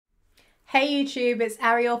Hey YouTube, it's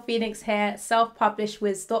Ariel Phoenix here,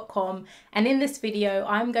 selfpublishedwiz.com, and in this video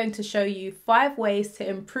I'm going to show you 5 ways to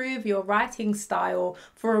improve your writing style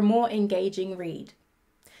for a more engaging read.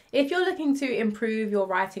 If you're looking to improve your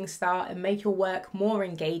writing style and make your work more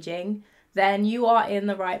engaging, then you are in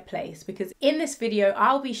the right place, because in this video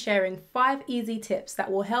I'll be sharing 5 easy tips that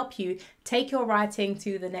will help you take your writing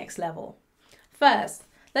to the next level. First,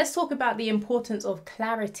 let's talk about the importance of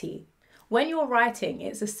clarity. When you're writing,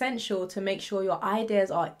 it's essential to make sure your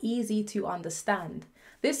ideas are easy to understand.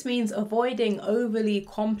 This means avoiding overly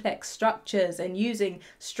complex structures and using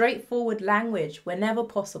straightforward language whenever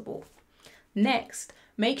possible. Next,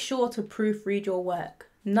 make sure to proofread your work.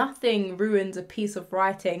 Nothing ruins a piece of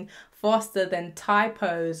writing faster than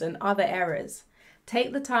typos and other errors.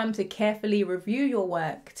 Take the time to carefully review your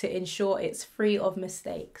work to ensure it's free of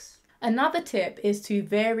mistakes. Another tip is to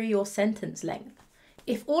vary your sentence length.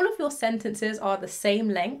 If all of your sentences are the same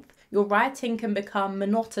length, your writing can become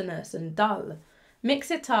monotonous and dull. Mix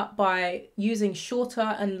it up by using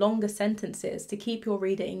shorter and longer sentences to keep your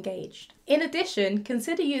reader engaged. In addition,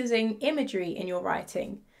 consider using imagery in your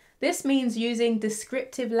writing. This means using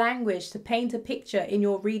descriptive language to paint a picture in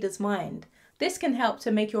your reader's mind. This can help to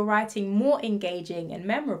make your writing more engaging and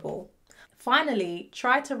memorable. Finally,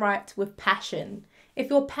 try to write with passion. If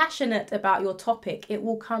you're passionate about your topic, it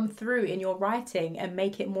will come through in your writing and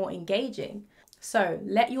make it more engaging. So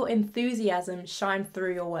let your enthusiasm shine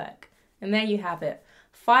through your work. And there you have it.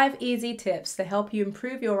 5 easy tips to help you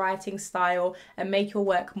improve your writing style and make your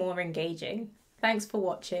work more engaging. Thanks for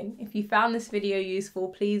watching. If you found this video useful,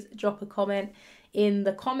 please drop a comment in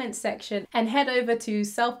the comments section and head over to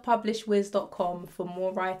selfpublishedwiz.com for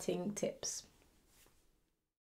more writing tips.